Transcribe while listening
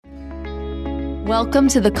Welcome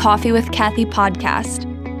to the Coffee with Kathy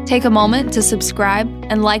podcast. Take a moment to subscribe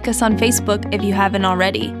and like us on Facebook if you haven't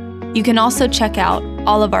already. You can also check out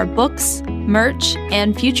all of our books, merch,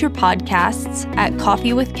 and future podcasts at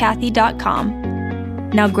coffeewithkathy.com.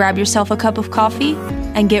 Now grab yourself a cup of coffee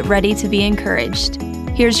and get ready to be encouraged.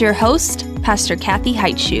 Here's your host, Pastor Kathy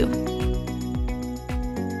Heitschuh.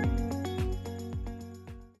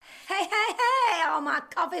 Hey, all my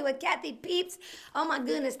Coffee with Kathy peeps. Oh my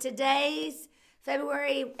goodness, today's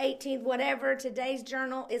February 18th, whatever, today's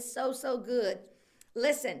journal is so good.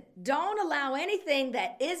 Listen, don't allow anything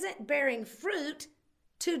that isn't bearing fruit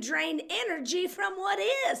to drain energy from what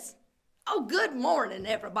is. Oh, good morning,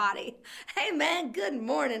 everybody. Hey, man, good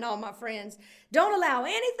morning, all my friends. Don't allow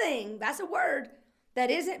anything, that's a word, that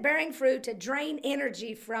isn't bearing fruit to drain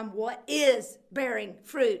energy from what is bearing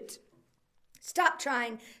fruit. Stop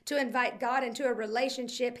trying to invite God into a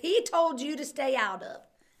relationship He told you to stay out of.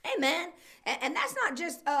 Amen. And that's not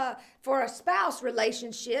just for a spouse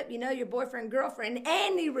relationship, you know, your boyfriend, girlfriend,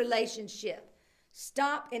 any relationship.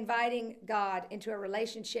 Stop inviting God into a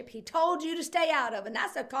relationship He told you to stay out of. And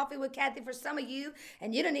that's a Coffee with Kathy for some of you.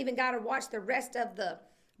 And you don't even got to watch the rest of the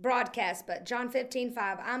broadcast. But John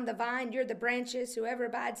 15:5, I'm the vine, you're the branches. Whoever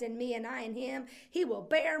abides in me and I in him, he will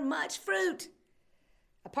bear much fruit.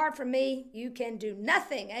 Apart from me, you can do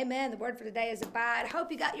nothing. Amen. The word for today is abide. I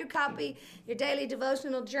hope you got your copy, your daily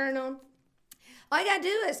devotional journal. All you got to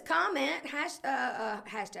do is comment, hashtag. All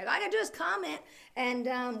you got to do is comment, and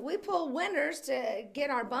we pull winners to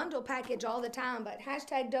get our bundle package all the time, but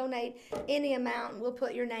hashtag donate any amount, and we'll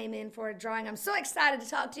put your name in for a drawing. I'm so excited to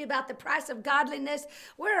talk to you about the price of godliness.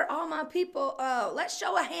 Where are all my people? Let's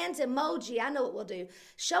show a hands emoji. I know what we'll do.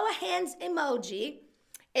 Show a hands emoji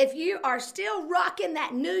if you are still rocking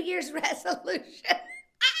that New Year's resolution.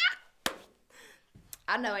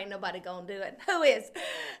 I know ain't nobody gonna do it. Who is?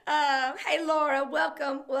 Hey, Laura,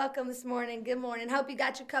 welcome this morning. Good morning. Hope you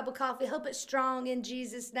got your cup of coffee. Hope it's strong in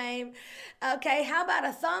Jesus' name. Okay, how about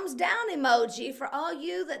a thumbs down emoji for all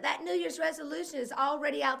you that New Year's resolution is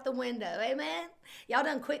already out the window? Amen? Y'all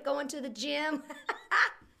done quit going to the gym?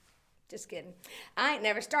 Just kidding. I ain't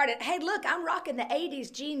never started. Hey, look, I'm rocking the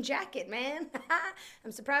 80s jean jacket, man.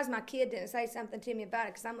 I'm surprised my kid didn't say something to me about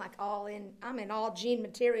it because I'm like I'm in all jean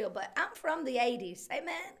material, but I'm from the 80s.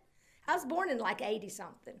 Amen. I was born in like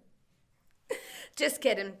 80-something. Just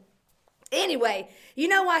kidding. Anyway, you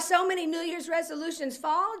know why so many New Year's resolutions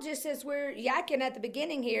fall? Just as we're yakking at the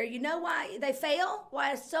beginning here, you know why they fail?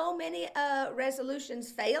 Why so many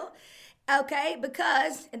resolutions fail? Okay,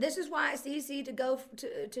 because, and this is why it's easy to go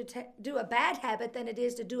to do a bad habit than it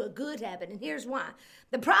is to do a good habit. And here's why.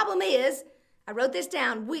 The problem is, I wrote this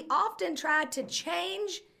down, we often try to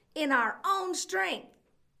change in our own strength.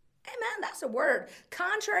 Amen, that's a word.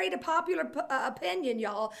 Contrary to popular opinion,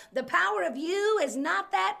 y'all, the power of you is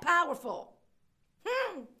not that powerful.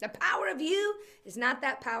 The power of you is not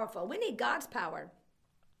that powerful. We need God's power.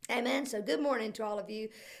 Amen. So good morning to all of you.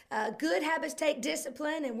 Good habits take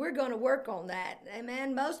discipline, and we're going to work on that.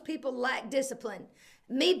 Amen. Most people lack discipline.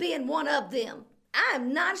 Me being one of them. I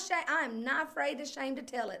am not afraid, ashamed to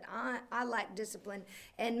tell it. I lack discipline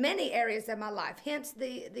in many areas of my life. Hence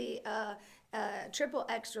the triple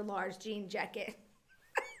extra large jean jacket.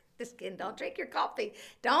 Just kidding. Don't drink your coffee.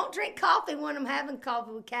 Don't drink coffee when I'm having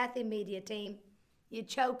coffee with Kathy Media Team. You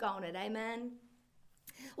choke on it. Amen.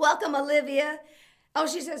 Welcome, Olivia. Oh,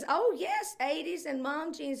 she says, oh, yes, 80s and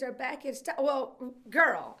mom jeans are back in style. Well,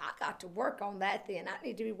 girl, I got to work on that then. I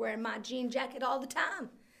need to be wearing my jean jacket all the time.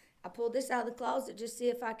 I pulled this out of the closet just to see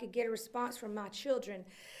if I could get a response from my children.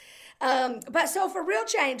 But so for real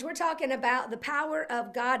change, we're talking about the power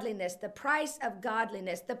of godliness, the price of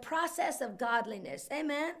godliness, the process of godliness.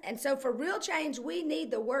 Amen. And so for real change, we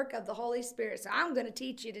need the work of the Holy Spirit. So I'm going to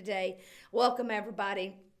teach you today. Welcome,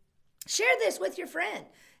 everybody. Share this with your friend.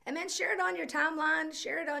 And then share it on your timeline,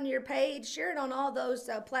 share it on your page, share it on all those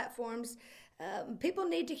platforms. People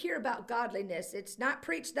need to hear about godliness. It's not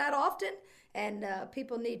preached that often, and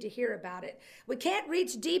people need to hear about it. We can't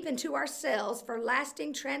reach deep into ourselves for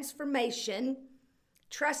lasting transformation.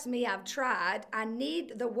 Trust me, I've tried. I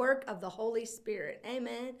need the work of the Holy Spirit.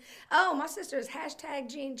 Amen. Oh, my sister's hashtag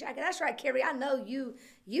jean jacket. That's right, Carrie. I know you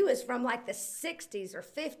is from like the 60s or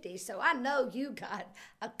 50s, so I know you got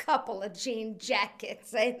a couple of jean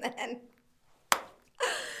jackets. Amen.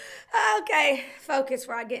 Okay, focus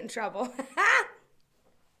before I get in trouble.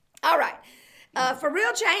 All right. For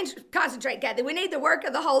real change, concentrate, Kathy. We need the work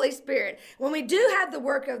of the Holy Spirit. When we do have the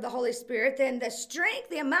work of the Holy Spirit, then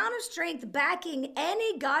the amount of strength backing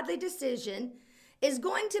any godly decision is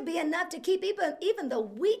going to be enough to keep even the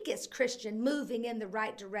weakest Christian moving in the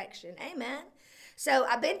right direction. Amen. So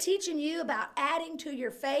I've been teaching you about adding to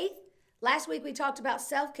your faith. Last week we talked about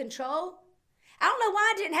self-control. I don't know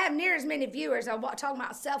why I didn't have near as many viewers on talking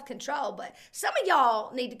about self-control, but some of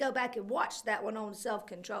y'all need to go back and watch that one on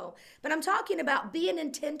self-control. But I'm talking about being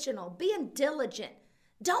intentional, being diligent.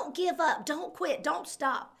 Don't give up, don't quit, don't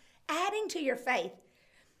stop. Adding to your faith.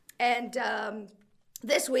 And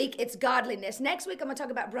this week it's godliness. Next week I'm going to talk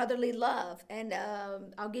about brotherly love, and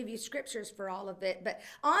I'll give you scriptures for all of it. But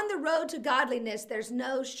on the road to godliness, there's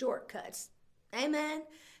no shortcuts. Amen.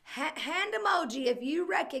 Hand emoji if you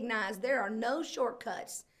recognize there are no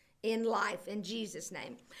shortcuts in life, in Jesus'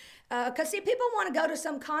 name. Because see, people want to go to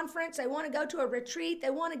some conference, they want to go to a retreat, they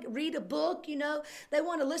want to read a book, they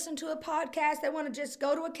want to listen to a podcast, they want to just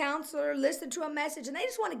go to a counselor, listen to a message, and they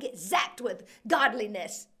just want to get zapped with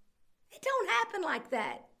godliness. It don't happen like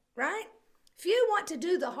that, right? Few want to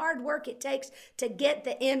do the hard work it takes to get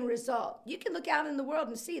the end result. You can look out in the world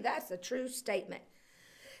and see that's a true statement.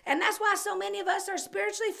 And that's why so many of us are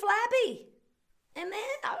spiritually flabby. Amen.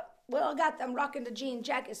 I'm rocking the jean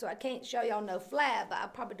jacket, so I can't show y'all no flab. I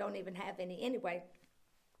probably don't even have any anyway.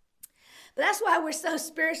 But that's why we're so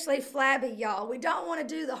spiritually flabby, y'all. We don't want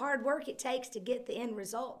to do the hard work it takes to get the end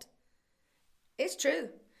result. It's true.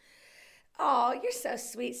 Oh, you're so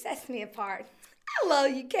sweet. Sets me apart. I love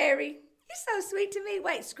you, Carrie. You're so sweet to me.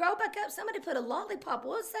 Wait, scroll back up. Somebody put a lollipop.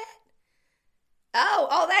 What's that?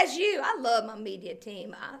 Oh, that's you. I love my media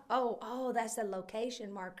team. That's a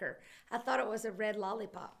location marker. I thought it was a red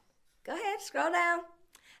lollipop. Go ahead, scroll down.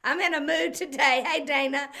 I'm in a mood today. Hey,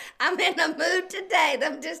 Dana, I'm in a mood today.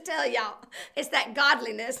 Let me just tell y'all. It's that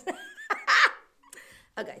godliness.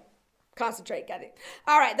 Okay, concentrate, got it.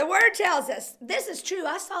 All right, the word tells us, this is true.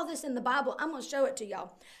 I saw this in the Bible. I'm going to show it to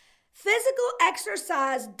y'all. Physical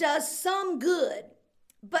exercise does some good,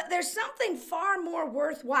 but there's something far more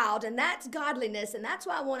worthwhile, and that's godliness, and that's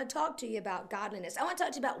why I want to talk to you about godliness. I want to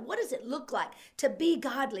talk to you about what does it look like to be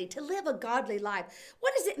godly, to live a godly life.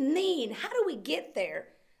 What does it mean? How do we get there?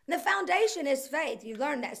 And the foundation is faith. You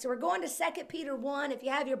learned that. So we're going to 2 Peter 1. If you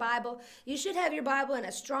have your Bible, you should have your Bible and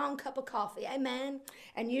a strong cup of coffee. Amen.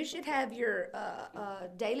 And you should have your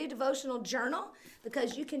daily devotional journal,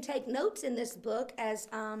 because you can take notes in this book as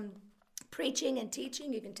preaching and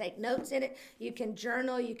teaching. You can take notes in it. You can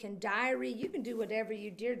journal. You can diary. You can do whatever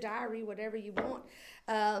dear diary, whatever you want.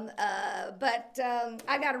 But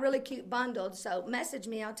I got a really cute bundle, so message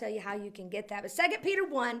me. I'll tell you how you can get that. But 2 Peter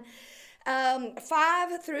 1,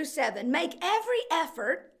 5 through 7. Make every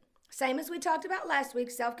effort, same as we talked about last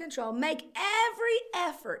week, self-control. Make every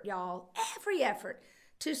effort, y'all, every effort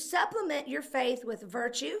to supplement your faith with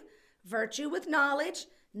virtue, virtue with knowledge,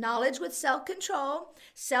 knowledge with self-control,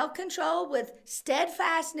 self-control with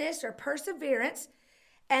steadfastness or perseverance,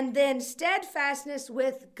 and then steadfastness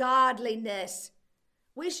with godliness.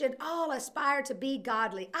 We should all aspire to be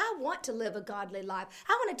godly. I want to live a godly life.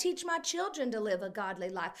 I want to teach my children to live a godly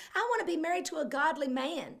life. I want to be married to a godly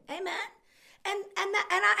man. Amen? And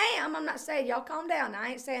I am. I'm not saying, y'all calm down. I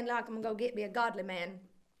ain't saying like I'm going to go get me a godly man.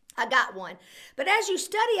 I got one. But as you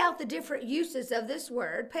study out the different uses of this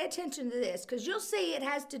word, pay attention to this, because you'll see it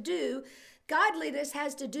has to do, godliness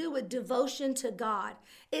has to do with devotion to God.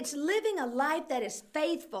 It's living a life that is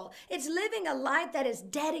faithful. It's living a life that is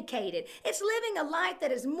dedicated. It's living a life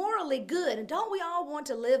that is morally good. And don't we all want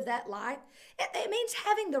to live that life? It means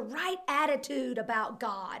having the right attitude about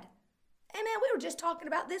God. Amen. We were just talking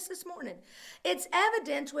about this morning. It's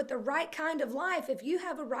evident with the right kind of life if you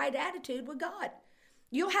have a right attitude with God.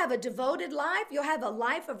 You'll have a devoted life. You'll have a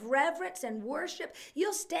life of reverence and worship.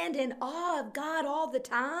 You'll stand in awe of God all the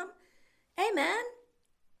time. Amen.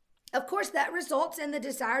 Of course, that results in the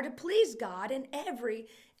desire to please God in every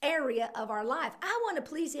area of our life. I want to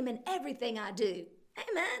please Him in everything I do.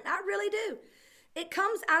 Amen. I really do. It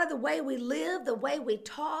comes out of the way we live, the way we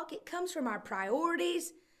talk. It comes from our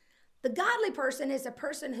priorities. The godly person is a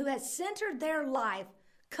person who has centered their life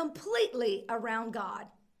completely around God.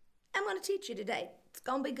 I'm going to teach you today. It's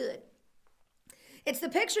going to be good. It's the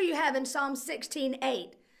picture you have in Psalm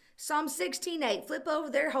 16:8. Psalm 16:8. Flip over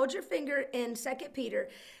there, hold your finger in 2 Peter,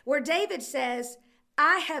 where David says,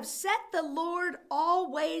 I have set the Lord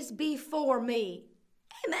always before me.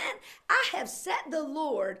 Amen. I have set the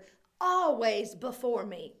Lord always before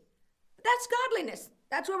me. That's godliness.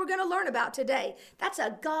 That's what we're going to learn about today. That's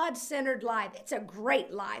a God-centered life. It's a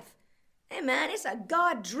great life. Amen. It's a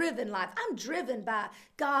God-driven life. I'm driven by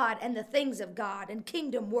God and the things of God and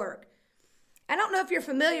kingdom work. I don't know if you're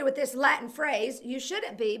familiar with this Latin phrase. You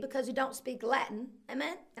shouldn't be, because you don't speak Latin.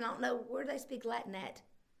 Amen. And I don't know where they speak Latin at.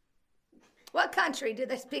 What country do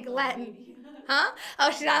they speak Latin? Huh?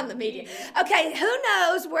 Oh, she's on the media. Okay, who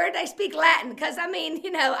knows where they speak Latin? Because, I mean,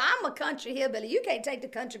 you know, I'm a country hillbilly. You can't take the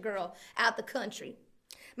country girl out the country.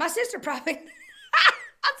 My sister probably,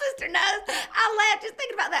 my sister knows. I laugh just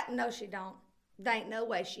thinking about that. No, she don't. There ain't no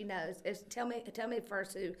way she knows. Tell me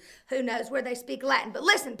first who knows where they speak Latin. But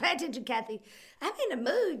listen, pay attention, Kathy. I'm in a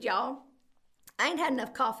mood, y'all. I ain't had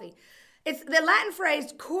enough coffee. It's the Latin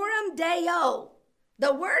phrase coram Deo.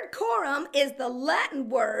 The word coram is the Latin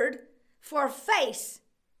word for face,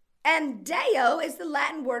 and Deo is the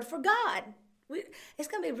Latin word for God. It's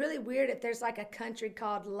going to be really weird if there's like a country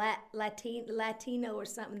called Latino or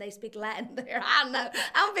something. They speak Latin there. I don't know.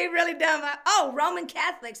 I'm going to be really dumb. Oh, Roman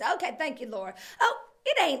Catholics. Okay, thank you, Laura. Oh,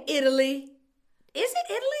 it ain't Italy. Is it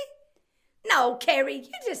Italy? No, Carrie,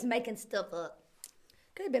 you're just making stuff up.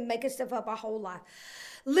 Could have been making stuff up our whole life.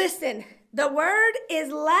 Listen, the word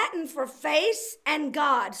is Latin for face and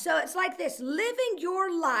God. So it's like this, living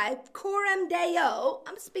your life, coram Deo.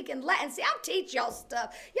 I'm speaking Latin. See, I'll teach y'all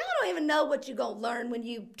stuff. Y'all don't even know what you're going to learn when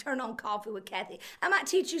you turn on Coffee with Kathy. I might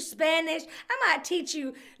teach you Spanish. I might teach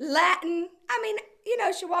you Latin. I mean, you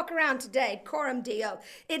know, she walk around today, coram Deo.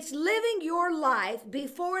 It's living your life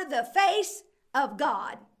before the face of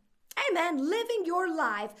God. Amen. Living your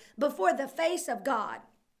life before the face of God.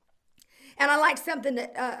 And I like something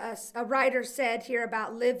that a writer said here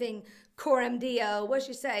about living coram Deo. What'd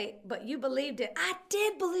she say? But you believed it. I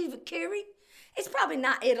did believe it, Carrie. It's probably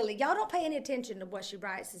not Italy. Y'all don't pay any attention to what she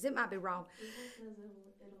writes. It might be wrong.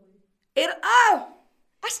 Oh,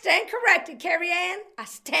 I stand corrected, Carrie Ann. I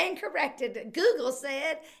stand corrected. Google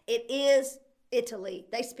said it is Italy.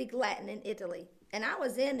 They speak Latin in Italy. And I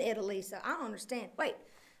was in Italy, so I don't understand. Wait,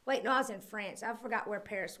 no, I was in France. I forgot where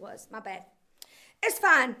Paris was. My bad. It's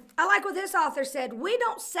fine. I like what this author said. We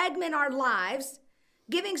don't segment our lives,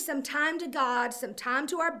 giving some time to God, some time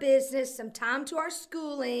to our business, some time to our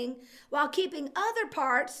schooling, while keeping other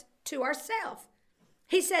parts to ourselves.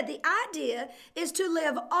 He said the idea is to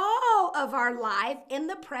live all of our life in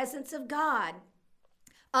the presence of God,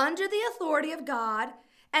 under the authority of God,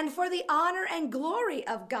 and for the honor and glory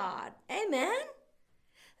of God. Amen?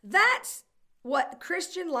 That's what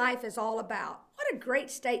Christian life is all about. What a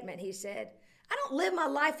great statement, he said. I don't live my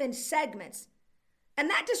life in segments. And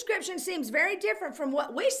that description seems very different from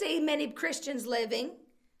what we see many Christians living.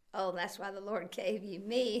 Oh, that's why the Lord gave you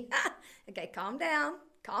me. Okay, calm down.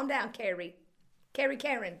 Calm down, Carrie.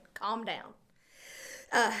 Karen, calm down.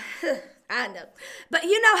 I know. But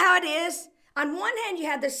you know how it is. On one hand, you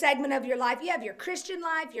have the segment of your life. You have your Christian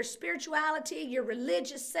life, your spirituality, your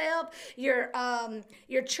religious self, your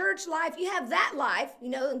church life. You have that life, you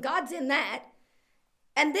know, and God's in that.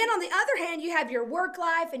 And then on the other hand, you have your work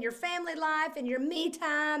life and your family life and your me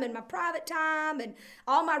time and my private time and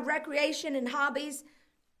all my recreation and hobbies.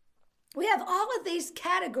 We have all of these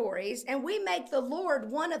categories, and we make the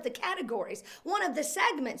Lord one of the categories, one of the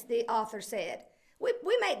segments, the author said.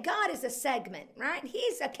 We make God as a segment, right?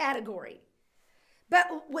 He's a category.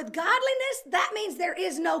 But with godliness, that means there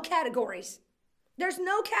is no categories. There's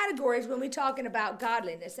no categories when we're talking about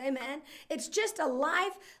godliness, amen? It's just a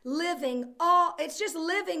life living all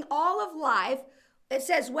of life. It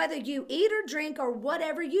says whether you eat or drink or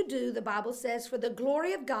whatever you do, the Bible says, for the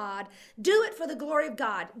glory of God, do it for the glory of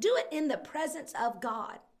God. Do it in the presence of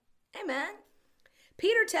God, amen?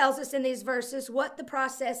 Peter tells us in these verses what the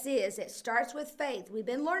process is. It starts with faith. We've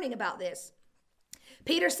been learning about this.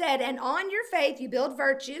 Peter said, and on your faith you build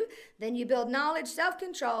virtue, then you build knowledge,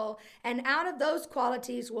 self-control, and out of those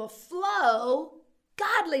qualities will flow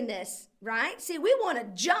godliness, right? See, we want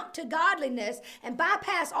to jump to godliness and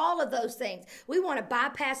bypass all of those things. We want to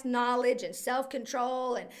bypass knowledge and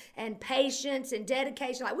self-control and patience and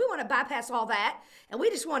dedication. Like, we want to bypass all that, and we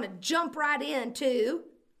just want to jump right into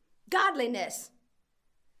godliness.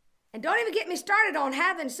 And don't even get me started on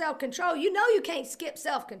having self-control. You know you can't skip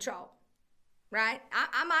self-control. Right?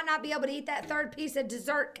 I might not be able to eat that third piece of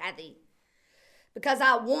dessert, Kathy, because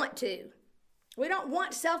I want to. We don't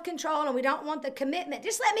want self-control and we don't want the commitment.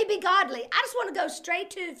 Just let me be godly. I just want to go straight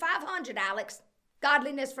to 500, Alex.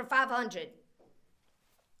 Godliness for 500.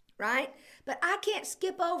 Right? But I can't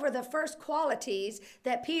skip over the first qualities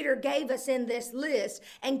that Peter gave us in this list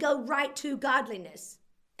and go right to godliness.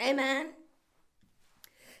 Amen?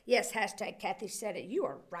 Yes, hashtag Kathy said it. You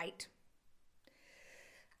are right.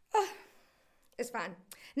 Oh. It's fine.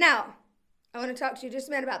 Now, I want to talk to you just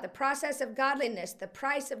a minute about the process of godliness, the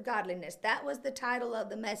price of godliness. That was the title of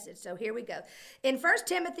the message. So here we go. In 1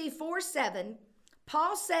 Timothy 4:7,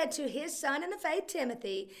 Paul said to his son in the faith,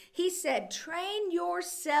 Timothy, he said, train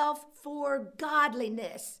yourself for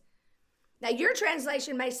godliness. Now, your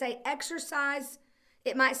translation may say exercise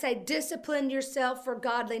It might say, discipline yourself for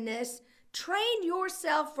godliness. Train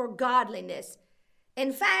yourself for godliness.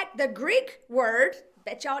 In fact, the Greek word,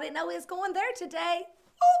 bet y'all didn't know it was going there today.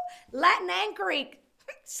 Ooh, Latin and Greek.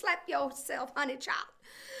 Slap yourself, honey child.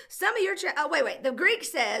 Some of your, the Greek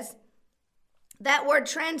says, that word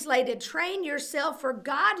translated, train yourself for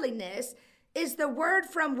godliness, is the word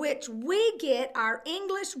from which we get our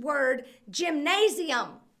English word gymnasium.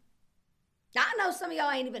 Now, I know some of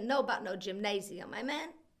y'all ain't even know about no gymnasium, amen?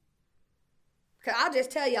 Because I'll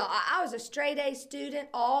just tell y'all, I was a straight A student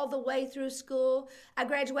all the way through school. I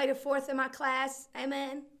graduated 4th in my class,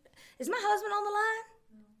 amen? Is my husband on the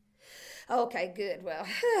line? No. Okay, good, well.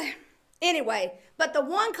 Anyway, but the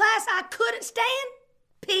one class I couldn't stand,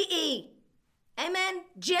 PE. Amen?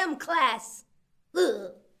 Gym class.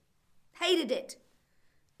 Ugh. Hated it.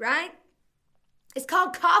 Right? It's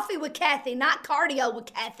called Coffee with Kathy, not Cardio with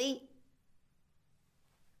Kathy.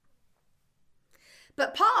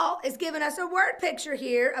 But Paul is giving us a word picture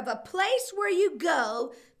here of a place where you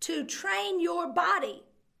go to train your body.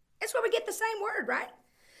 That's where we get the same word, right?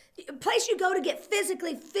 A place you go to get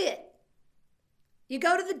physically fit. You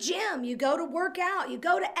go to the gym, you go to work out, you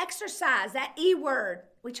go to exercise, that E word.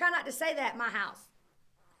 We try not to say that in my house.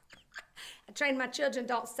 I train my children,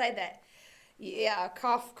 don't say that. Yeah,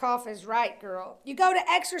 cough is right, girl. You go to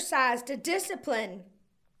exercise, to discipline.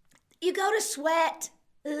 You go to sweat.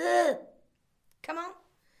 Ugh. Come on.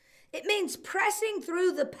 It means pressing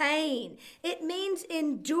through the pain. It means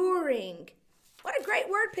enduring. What a great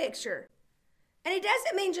word picture. And it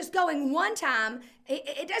doesn't mean just going one time.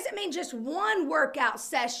 It doesn't mean just one workout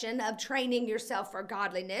session of training yourself for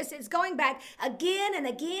godliness. It's going back again and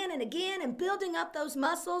again and again and building up those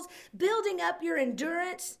muscles, building up your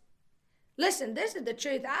endurance. Listen, this is the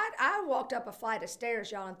truth. I walked up a flight of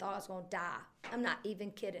stairs, y'all, and thought I was going to die. I'm not even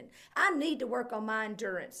kidding. I need to work on my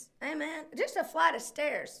endurance. Amen. Just a flight of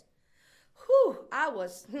stairs. Whew, I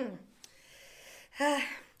was,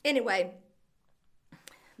 Anyway.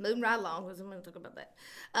 Moving right along, because I'm going to talk about that.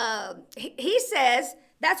 He says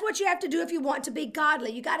that's what you have to do if you want to be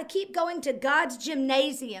godly. You got to keep going to God's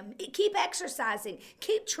gymnasium. Keep exercising.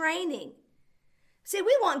 Keep training. See,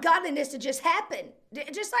 we want godliness to just happen.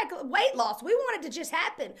 Just like weight loss. We want it to just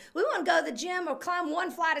happen. We want to go to the gym or climb one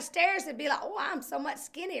flight of stairs and be like, oh, I'm so much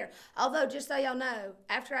skinnier. Although, just so y'all know,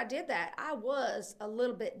 after I did that, I was a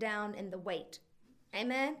little bit down in the weight.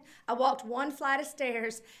 Amen? I walked one flight of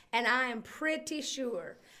stairs, and I am pretty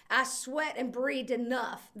sure I sweat and breathed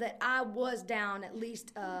enough that I was down at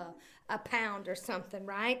least a pound or something,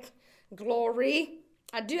 right? Glory.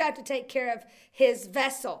 I do have to take care of his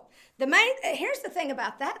vessel. Here's the thing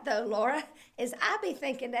about that, though, Laura, is I be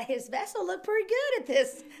thinking that his vessel looked pretty good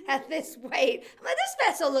at this weight. I mean, this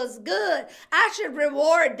vessel looks good. I should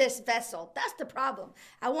reward this vessel. That's the problem.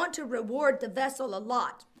 I want to reward the vessel a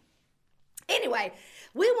lot. Anyway,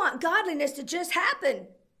 we want godliness to just happen.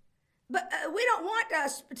 But we don't want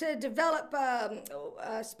us to develop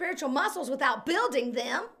spiritual muscles without building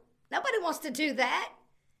them. Nobody wants to do that.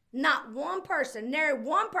 Not one person, nary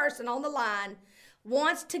one person on the line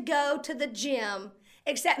wants to go to the gym,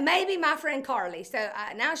 except maybe my friend Carly. So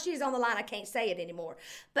now she's on the line, I can't say it anymore.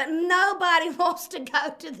 But nobody wants to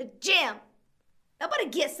go to the gym. Nobody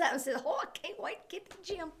gets up and says, oh, I can't wait to get to the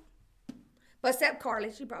gym. But except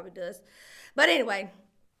Carly, she probably does. But anyway,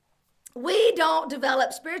 we don't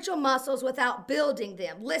develop spiritual muscles without building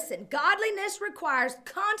them. Listen, godliness requires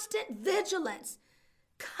constant vigilance,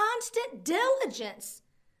 constant diligence,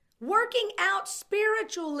 working out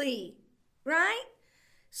spiritually, right?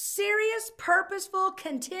 Serious, purposeful,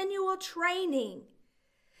 continual training.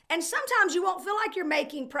 And sometimes you won't feel like you're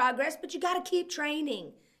making progress, but you got to keep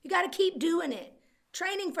training. You got to keep doing it.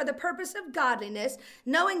 Training for the purpose of godliness,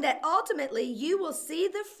 knowing that ultimately you will see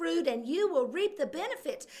the fruit and you will reap the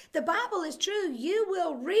benefits. The Bible is true. You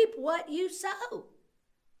will reap what you sow.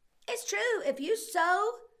 It's true. If you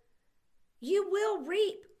sow, you will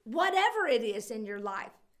reap whatever it is in your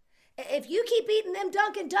life. If you keep eating them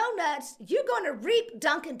Dunkin' Donuts, you're going to reap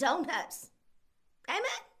Dunkin' Donuts. Amen?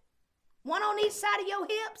 One on each side of your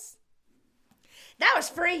hips. That was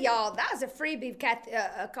free, y'all. That was a freebie,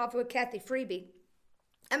 Coffee with Kathy freebie.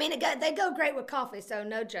 I mean, they go great with coffee, so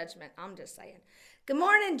no judgment. I'm just saying. Good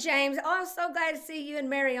morning, James. Oh, I'm so glad to see you and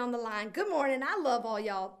Mary on the line. Good morning. I love all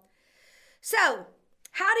y'all. So,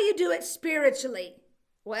 how do you do it spiritually?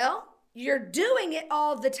 Well, you're doing it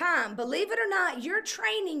all the time. Believe it or not, you're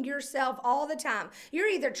training yourself all the time. You're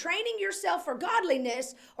either training yourself for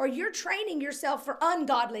godliness or you're training yourself for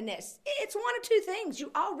ungodliness. It's one of two things.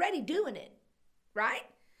 You're already doing it, right?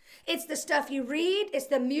 It's the stuff you read. It's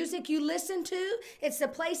the music you listen to. It's the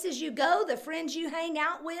places you go, the friends you hang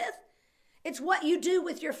out with. It's what you do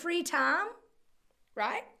with your free time,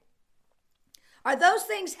 right? Are those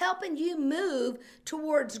things helping you move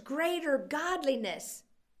towards greater godliness?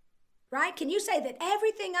 Right? Can you say that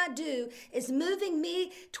everything I do is moving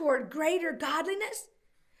me toward greater godliness?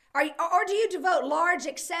 Or do you devote large,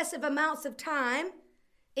 excessive amounts of time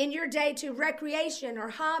in your day to recreation or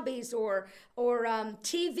hobbies or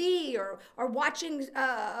TV or watching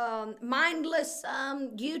mindless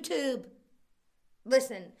YouTube?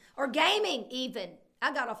 Listen, or gaming even.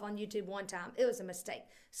 I got off on YouTube one time. It was a mistake.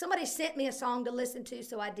 Somebody sent me a song to listen to,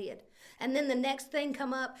 so I did. And then the next thing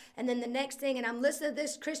come up, and then the next thing, and I'm listening to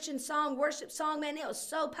this Christian song, worship song, man, it was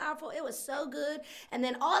so powerful. It was so good. And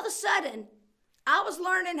then all of a sudden, I was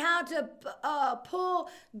learning how to pull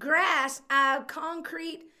grass out of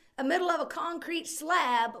a middle of a concrete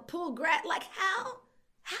slab, pull grass. Like how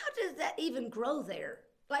does that even grow there?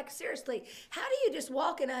 Like, seriously, how do you just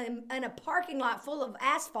walk in a parking lot full of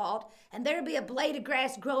asphalt and there be a blade of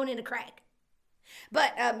grass growing in a crack?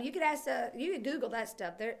 But you could Google that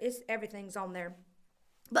stuff. Everything's on there.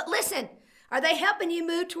 But listen, are they helping you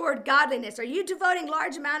move toward godliness? Are you devoting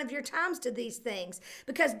large amount of your times to these things?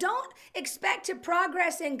 Because don't expect to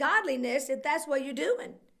progress in godliness if that's what you're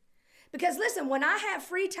doing. Because listen, when I have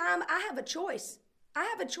free time, I have a choice. I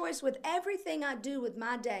have a choice with everything I do with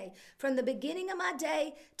my day, from the beginning of my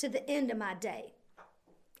day to the end of my day.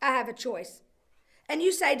 I have a choice. And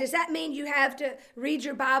you say, does that mean you have to read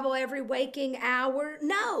your Bible every waking hour?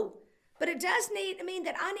 No, but it does mean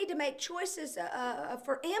that I need to make choices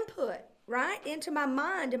for input, right, into my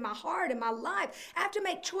mind and my heart and my life. I have to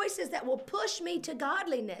make choices that will push me to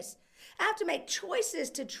godliness. I have to make choices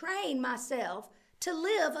to train myself to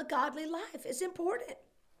live a godly life. It's important.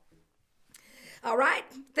 All right,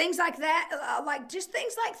 things like that, just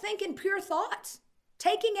things like thinking pure thoughts.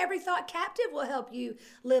 Taking every thought captive will help you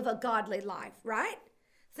live a godly life, right?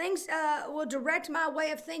 Things will direct my way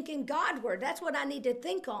of thinking Godward. That's what I need to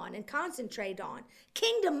think on and concentrate on.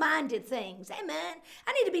 Kingdom-minded things. Amen.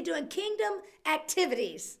 I need to be doing kingdom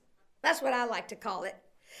activities. That's what I like to call it.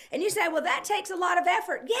 And you say, well, that takes a lot of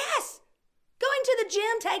effort. Yes, going to the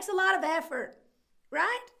gym takes a lot of effort,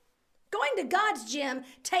 right? Going to God's gym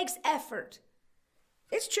takes effort.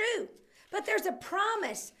 It's true. But there's a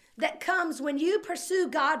promise that comes when you pursue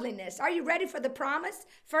godliness. Are you ready for the promise?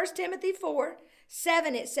 1 Timothy 4:7,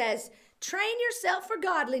 it says, train yourself for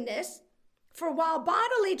godliness, for while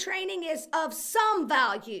bodily training is of some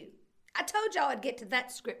value. I told y'all I'd get to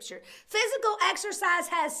that scripture. Physical exercise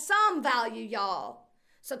has some value, y'all.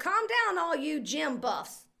 So calm down, all you gym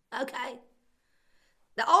buffs, okay?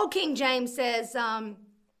 The old King James says,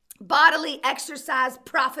 bodily exercise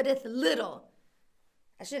profiteth little.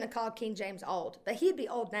 I shouldn't have called King James old, but he'd be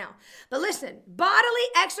old now. But listen, bodily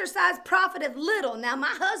exercise profiteth little. Now,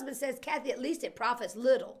 my husband says, Kathy, at least it profits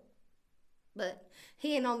little. But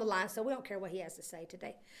he ain't on the line, so we don't care what he has to say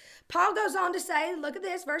today. Paul goes on to say, look at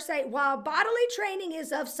this, verse 8, while bodily training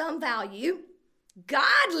is of some value,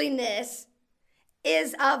 godliness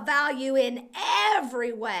is of value in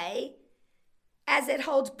every way, as it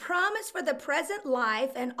holds promise for the present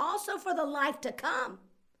life and also for the life to come.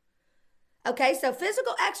 Okay, so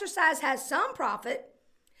physical exercise has some profit,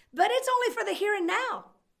 but it's only for the here and now.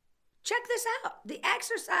 Check this out. The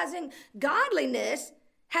exercising godliness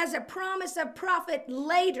has a promise of profit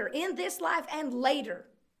later, in this life and later.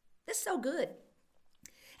 This is so good.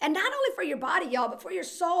 And not only for your body, y'all, but for your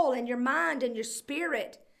soul and your mind and your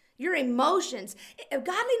spirit, your emotions.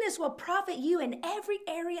 Godliness will profit you in every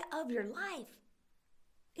area of your life.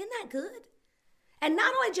 Isn't that good? And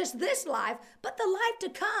not only just this life, but the life to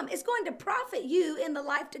come is going to profit you in the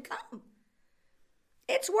life to come.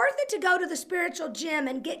 It's worth it to go to the spiritual gym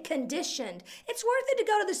and get conditioned. It's worth it to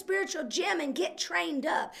go to the spiritual gym and get trained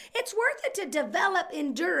up. It's worth it to develop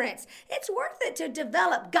endurance. It's worth it to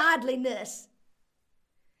develop godliness.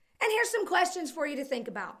 And here's some questions for you to think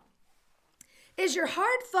about. Is your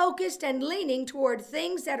heart focused and leaning toward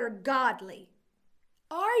things that are godly?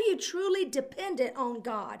 Are you truly dependent on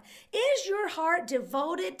God? Is your heart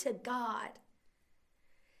devoted to God?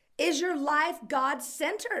 Is your life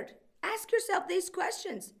God-centered? Ask yourself these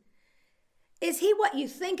questions. Is he what you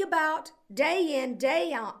think about day in,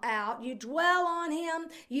 day out? You dwell on him.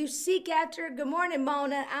 You seek after. Good morning,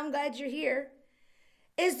 Mona. I'm glad you're here.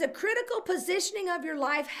 Is the critical positioning of your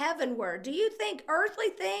life heavenward? Do you think earthly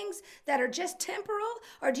things that are just temporal?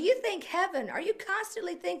 Or do you think heaven? Are you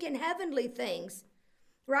constantly thinking heavenly things?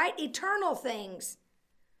 Right? Eternal things.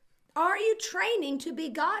 Are you training to be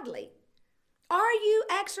godly? Are you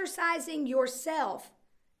exercising yourself,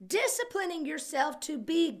 disciplining yourself to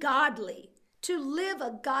be godly, to live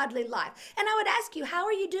a godly life? And I would ask you, how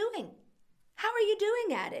are you doing? How are you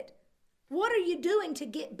doing at it? What are you doing to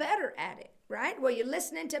get better at it, right? Well, you're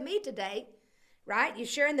listening to me today, right? You're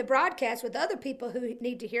sharing the broadcast with other people who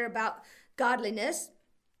need to hear about godliness.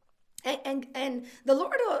 And the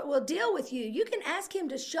Lord will deal with you. You can ask him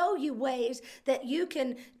to show you ways that you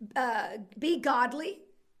can be godly,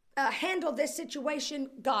 handle this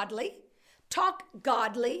situation godly, talk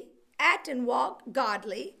godly, act and walk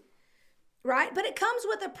godly, right? But it comes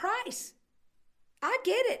with a price. I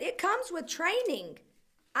get it. It comes with training.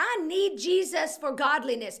 I need Jesus for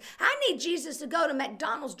godliness. I need Jesus to go to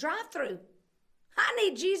McDonald's drive-thru. I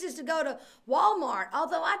need Jesus to go to Walmart,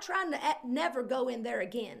 although I try to never go in there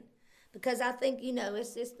again. Because I think,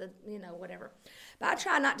 it's the, whatever. But I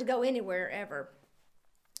try not to go anywhere ever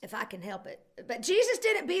if I can help it. But Jesus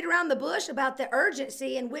didn't beat around the bush about the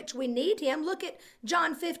urgency in which we need him. Look at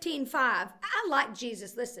John 15:5. I like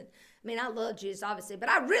Jesus. Listen, I love Jesus, obviously, but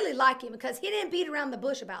I really like him because he didn't beat around the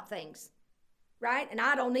bush about things, right? And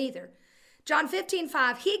I don't either. John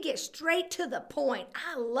 15:5, he gets straight to the point.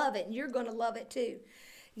 I love it, and you're going to love it too.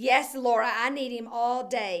 Yes, Laura, I need him all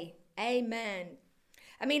day. Amen.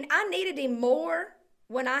 I needed him more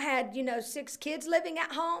when I had, 6 kids living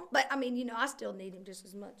at home. But, I still need him just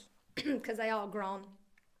as much because they all grown.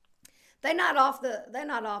 They're not off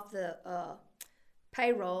the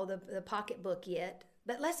payroll, the pocketbook yet.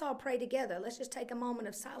 But let's all pray together. Let's just take a moment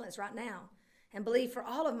of silence right now and believe for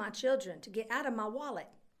all of my children to get out of my wallet.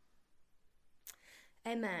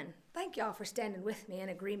 Amen. Thank y'all for standing with me in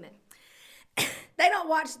agreement. They don't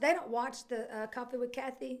watch the Coffee with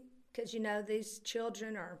Kathy. Because, these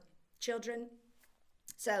children are children.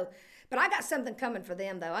 So, but I got something coming for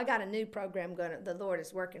them, though. I got a new program the Lord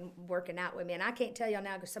is working out with me. And I can't tell y'all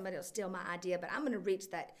now because somebody will steal my idea. But I'm going to reach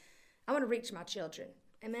that. I want to reach my children.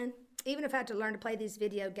 Amen? Even if I have to learn to play these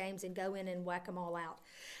video games and go in and whack them all out.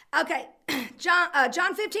 Okay, John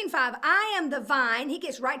 15:5. I am the vine. He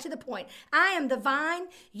gets right to the point. I am the vine.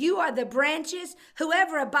 You are the branches.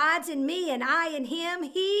 Whoever abides in me and I in him,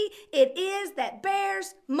 he it is that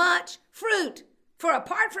bears much fruit. For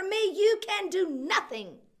apart from me, you can do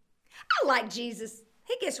nothing. I like Jesus.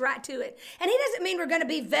 He gets right to it. And he doesn't mean we're going to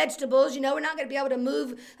be vegetables. We're not going to be able to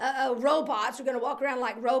move robots. We're going to walk around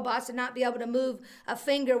like robots and not be able to move a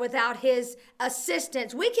finger without his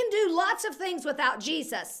assistance. We can do lots of things without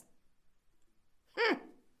Jesus.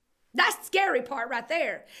 That's the scary part right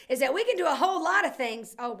there, is that we can do a whole lot of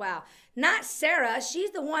things. Oh, wow. Not Sarah.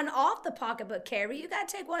 She's the one off the pocketbook carry. You got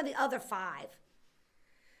to take one of the other 5.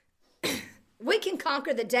 We can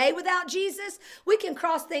conquer the day without Jesus. We can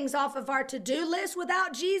cross things off of our to-do list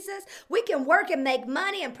without Jesus. We can work and make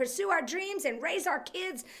money and pursue our dreams and raise our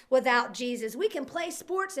kids without Jesus. We can play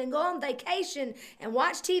sports and go on vacation and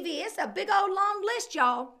watch TV. It's a big old long list,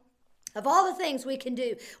 y'all, of all the things we can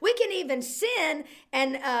do. We can even sin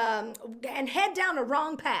and head down a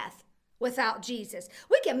wrong path without Jesus.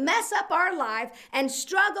 We can mess up our life and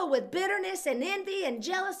struggle with bitterness and envy and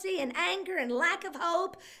jealousy and anger and lack of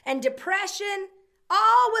hope and depression,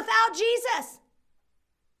 all without Jesus.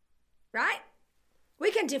 Right?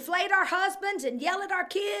 We can deflate our husbands and yell at our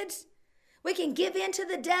kids. We can give in to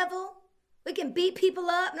the devil. We can beat people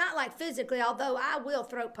up, not like physically, although I will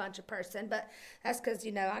throat punch a person, but that's because,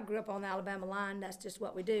 I grew up on the Alabama line. That's just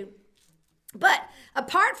what we do. But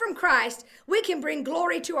apart from Christ, we can bring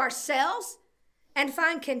glory to ourselves and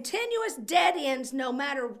find continuous dead ends no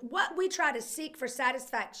matter what we try to seek for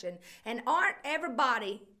satisfaction. And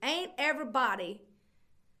ain't everybody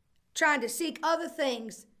trying to seek other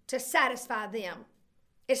things to satisfy them.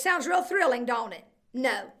 It sounds real thrilling, don't it?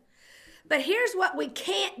 No. But here's what we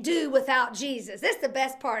can't do without Jesus. This is the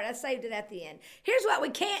best part. I saved it at the end. Here's what we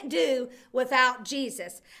can't do without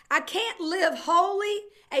Jesus. I can't live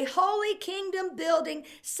a holy kingdom building,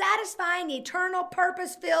 satisfying, eternal,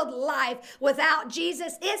 purpose-filled life without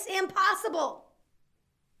Jesus. It's impossible.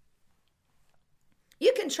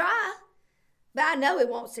 You can try, but I know it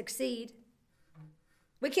won't succeed.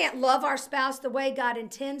 We can't love our spouse the way God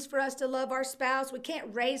intends for us to love our spouse. We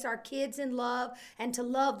can't raise our kids in love and to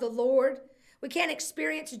love the Lord. We can't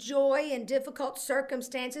experience joy in difficult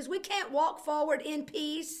circumstances. We can't walk forward in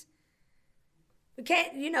peace. We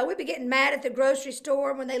can't, we be getting mad at the grocery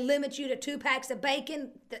store when they limit you to 2 packs of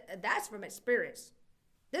bacon. That's from experience.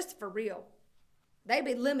 This is for real. They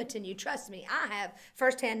be limiting you. Trust me, I have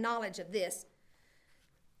firsthand knowledge of this.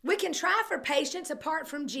 We can try for patience apart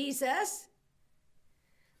from Jesus.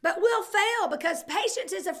 But we'll fail because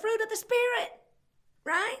patience is a fruit of the Spirit,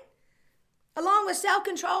 right? Along with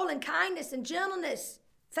self-control and kindness and gentleness,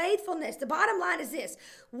 faithfulness. The bottom line is this.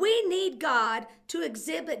 We need God to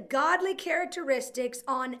exhibit godly characteristics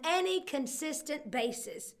on any consistent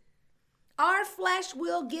basis. Our flesh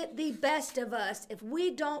will get the best of us if we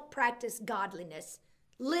don't practice godliness.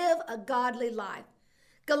 Live a godly life.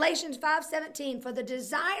 Galatians 5:17, for the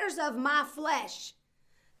desires of my flesh,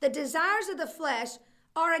 the desires of the flesh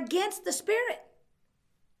are against the Spirit.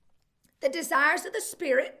 The desires of the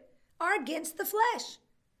Spirit are against the flesh.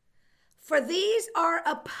 For these are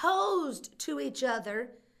opposed to each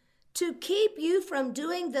other to keep you from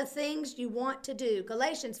doing the things you want to do.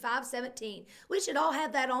 Galatians 5:17. We should all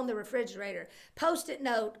have that on the refrigerator. Post-it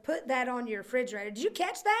note, put that on your refrigerator. Did you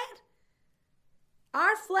catch that?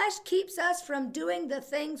 Our flesh keeps us from doing the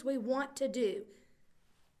things we want to do.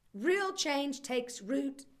 Real change takes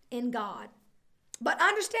root in God. But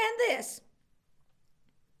understand this.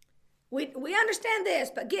 We understand this,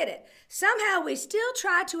 but get it. Somehow we still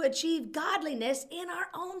try to achieve godliness in our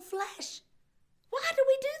own flesh. Why do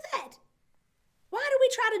we do that? Why do we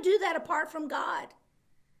try to do that apart from God?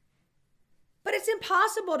 But it's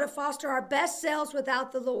impossible to foster our best selves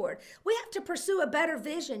without the Lord. We have to pursue a better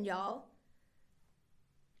vision, y'all.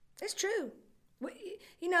 It's true.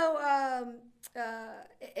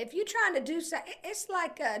 If you're trying to do something, it's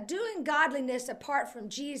like doing godliness apart from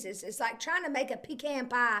Jesus. It's like trying to make a pecan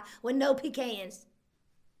pie with no pecans.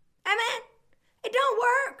 Amen? It don't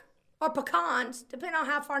work. Or pecans, depending on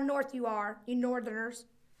how far north you are, you northerners.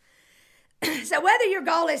 So whether your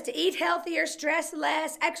goal is to eat healthier, stress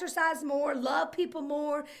less, exercise more, love people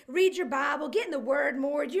more, read your Bible, get in the Word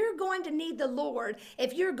more, you're going to need the Lord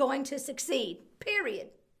if you're going to succeed, period.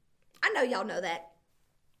 I know y'all know that.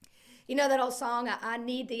 You know that old song, I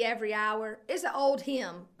Need Thee Every Hour? It's an old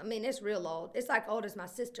hymn. I mean, it's real old. It's like old as my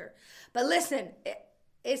sister. But listen,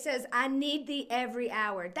 it says, I need thee every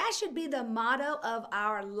hour. That should be the motto of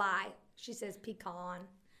our life. She says, pecan.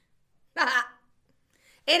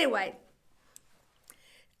 Anyway,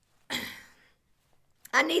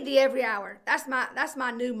 I need thee every hour. That's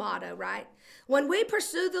my new motto, right? When we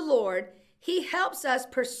pursue the Lord, he helps us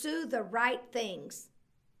pursue the right things,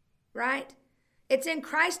 right? It's in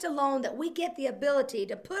Christ alone that we get the ability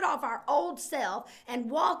to put off our old self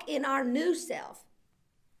and walk in our new self.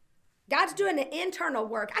 God's doing the internal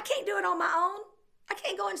work. I can't do it on my own. I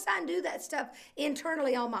can't go inside and do that stuff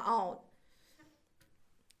internally on my own.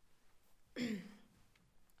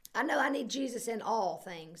 I know I need Jesus in all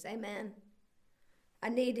things. Amen. I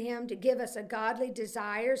need him to give us a godly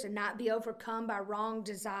desires and not be overcome by wrong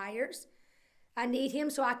desires. I need him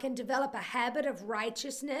so I can develop a habit of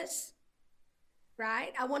righteousness,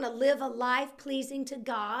 right? I want to live a life pleasing to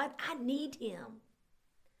God. I need him.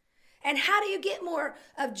 And how do you get more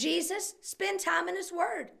of Jesus? Spend time in his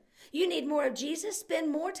word. You need more of Jesus?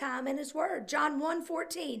 Spend more time in his word. John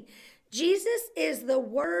 1:14. Jesus is the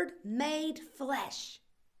word made flesh,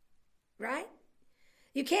 right?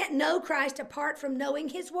 You can't know Christ apart from knowing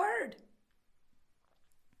his word.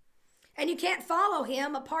 And you can't follow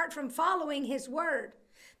him apart from following his word.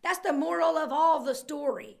 That's the moral of all the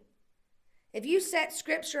story. If you set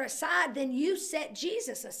scripture aside, then you set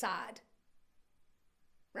Jesus aside,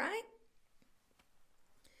 right?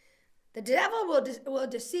 The devil will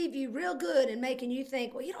deceive you real good in making you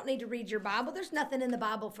think, well, you don't need to read your Bible. There's nothing in the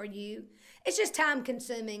Bible for you. It's just time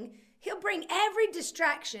consuming. He'll bring every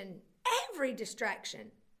distraction.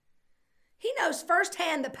 He knows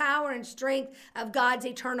firsthand the power and strength of God's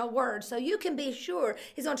eternal word. So you can be sure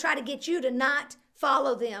he's going to try to get you to not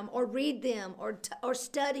follow them or read them or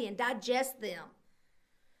study and digest them.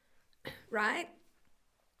 Right?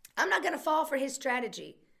 I'm not going to fall for his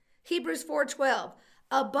strategy. Hebrews 4:12.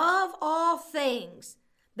 Above all things,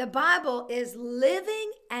 the Bible is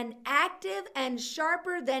living and active and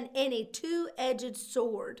sharper than any two-edged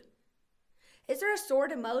sword. Is there a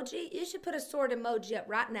sword emoji? You should put a sword emoji up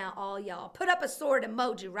right now, all y'all. Put up a sword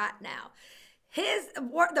emoji right now.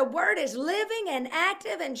 The word is living and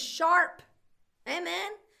active and sharp.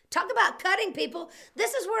 Amen. Talk about cutting people.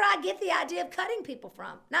 This is where I get the idea of cutting people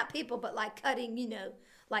from. Not people, but like cutting,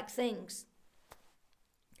 like things.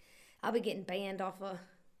 I'll be getting banned off of,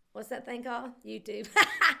 what's that thing called? YouTube.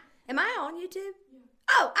 Am I on YouTube? Yeah.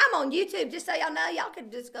 Oh, I'm on YouTube. Just so y'all know, y'all can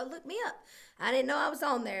just go look me up. I didn't know I was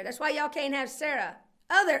on there. That's why y'all can't have Sarah.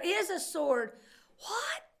 Oh, there is a sword.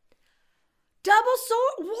 What? Double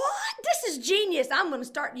sword? What? This is genius. I'm going to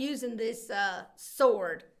start using this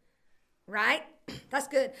sword. Right? That's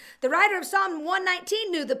good. The writer of Psalm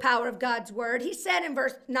 119 knew the power of God's word. He said in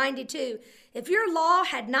verse 92, if your law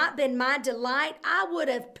had not been my delight, I would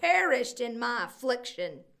have perished in my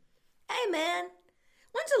affliction. Amen.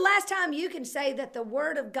 When's the last time you can say that the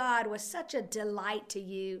word of God was such a delight to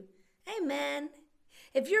you? Amen.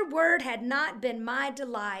 If your word had not been my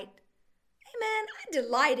delight, amen, I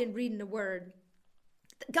delight in reading the word.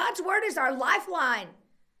 God's word is our lifeline.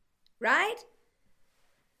 right?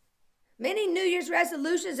 Many New Year's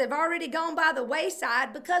resolutions have already gone by the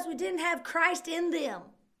wayside because we didn't have Christ in them,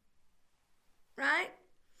 right?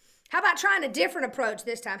 How about trying a different approach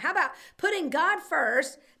this time? How about putting God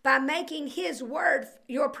first by making his word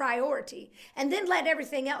your priority, and then let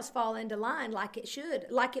everything else fall into line like it should,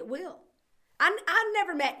 like it will? I've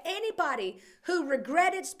never met anybody who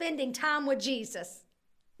regretted spending time with Jesus.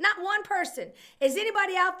 Not one person. Is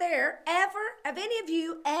anybody out there ever, have any of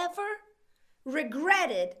you ever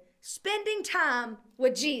regretted spending time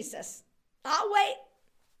with Jesus? I'll wait.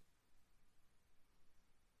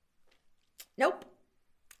 Nope.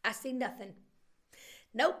 I see nothing.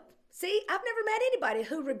 Nope. See, I've never met anybody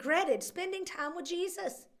who regretted spending time with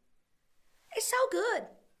Jesus. It's so good.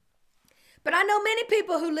 But I know many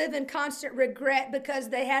people who live in constant regret because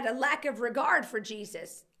they had a lack of regard for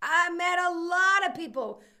Jesus. I met a lot of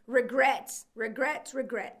people, regrets.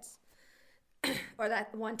 Or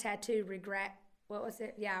that one tattoo, regret. What was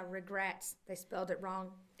it? Yeah, regrets. They spelled it wrong.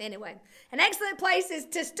 Anyway, an excellent place is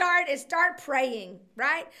to start praying,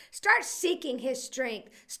 right? Start seeking his strength.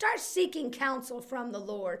 Start seeking counsel from the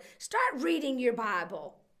Lord. Start reading your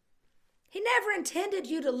Bible. He never intended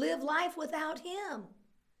you to live life without him.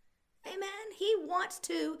 Amen. He wants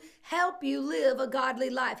to help you live a godly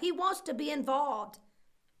life. He wants to be involved.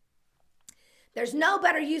 There's no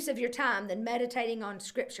better use of your time than meditating on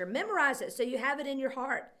Scripture. Memorize it so you have it in your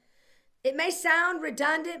heart. It may sound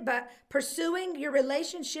redundant, but pursuing your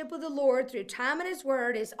relationship with the Lord through time in his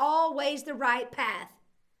word is always the right path.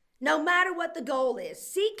 No matter what the goal is,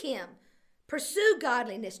 seek him. Pursue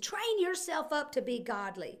godliness. Train yourself up to be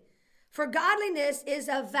godly. For godliness is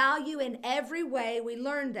of value in every way. We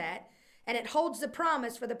learned that. And it holds the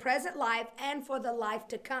promise for the present life and for the life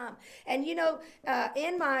to come. And you know,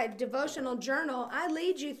 in my devotional journal, I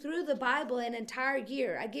lead you through the Bible an entire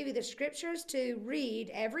year. I give you the scriptures to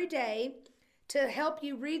read every day to help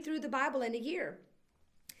you read through the Bible in a year.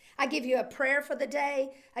 I give you a prayer for the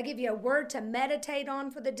day. I give you a word to meditate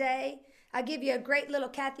on for the day. I give you a great little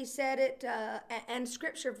Kathy Said It and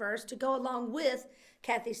scripture verse to go along with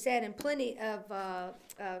Kathy Said, and plenty of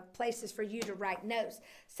places for you to write notes.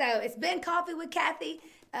 So it's been Coffee with Kathy.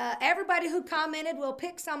 Everybody who commented will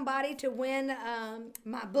pick somebody to win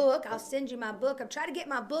my book. I'll send you my book. I'm trying to get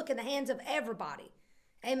my book in the hands of everybody.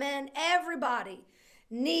 Amen. Everybody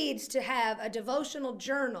needs to have a devotional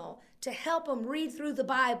journal to help them read through the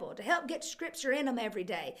Bible, to help get scripture in them every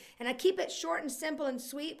day. And I keep it short and simple and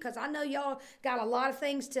sweet because I know y'all got a lot of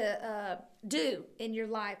things to do in your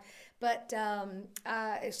life. But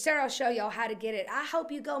Sarah will show y'all how to get it. I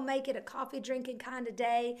hope you go make it a coffee drinking kind of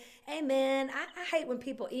day. Amen. I hate when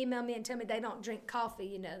people email me and tell me they don't drink coffee,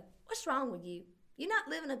 you know. What's wrong with you? You're not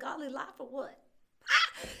living a godly life or what?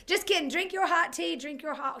 Just kidding. Drink your hot tea, drink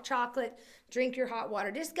your hot chocolate, drink your hot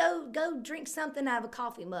water. Just go drink something out of a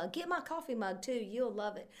coffee mug. Get my coffee mug too. You'll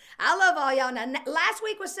love it. I love all y'all. Now, last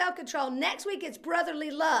week was self-control. Next week it's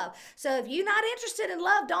brotherly love. So if you're not interested in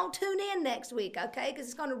love, don't tune in next week, okay? Because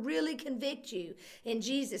it's going to really convict you in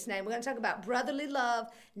Jesus' name. We're going to talk about brotherly love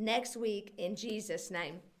next week in Jesus'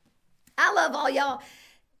 name. I love all y'all.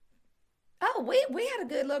 Oh, we had a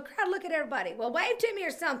good little crowd. Look at everybody. Well, wave to me or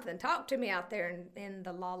something. Talk to me out there in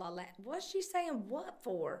the la la land. What's she saying what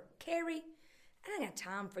for? Carrie, I ain't got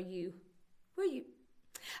time for you. Where you?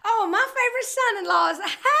 Oh, my favorite son-in-law is,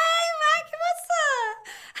 hey, Mikey, what's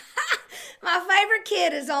up? My favorite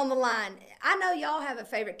kid is on the line. I know y'all have a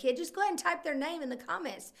favorite kid. Just go ahead and type their name in the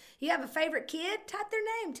comments. You have a favorite kid? Type their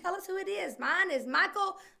name. Tell us who it is. Mine is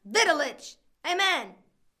Michael Vitalich. Amen.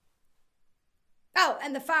 Oh,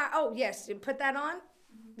 and the fire. Oh, yes. You put that on?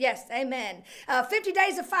 Yes, amen. 50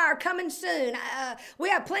 Days of Fire coming soon. We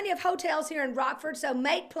have plenty of hotels here in Rockford, so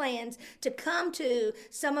make plans to come to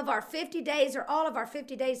some of our 50 days or all of our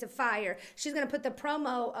 50 Days of Fire. She's going to put the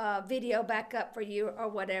promo video back up for you or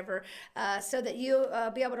whatever so that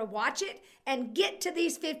you'll be able to watch it and get to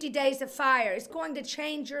these 50 Days of Fire. It's going to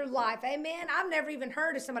change your life. Amen. I've never even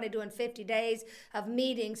heard of somebody doing 50 days of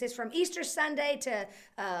meetings. It's from Easter Sunday to,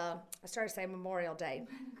 I started to say Memorial Day.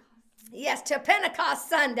 Yes, to Pentecost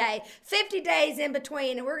Sunday, 50 days in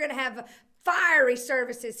between, and we're going to have fiery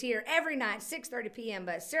services here every night, 6:30 p.m.,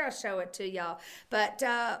 but Sarah will show it to y'all. But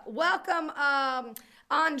welcome,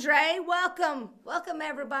 Andre. Welcome,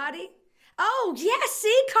 everybody. Oh, yes,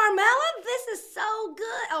 see, Carmela, this is so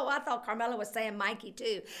good. Oh, I thought Carmela was saying Mikey,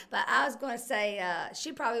 too, but I was going to say,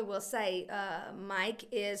 she probably will say Mike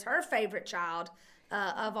is her favorite child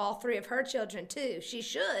of all three of her children, too. She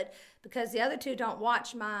should, because the other two don't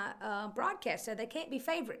watch my broadcast, so they can't be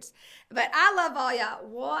favorites. But I love all y'all.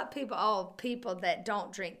 What people? Oh, people that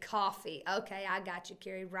don't drink coffee. Okay, I got you,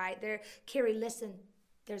 Carrie, right there. Carrie, listen.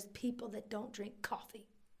 there's people that don't drink coffee.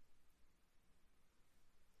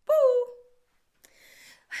 Woo!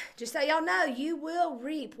 Just so y'all know, you will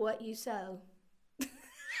reap what you sow.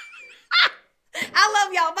 I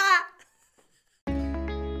love y'all. Bye.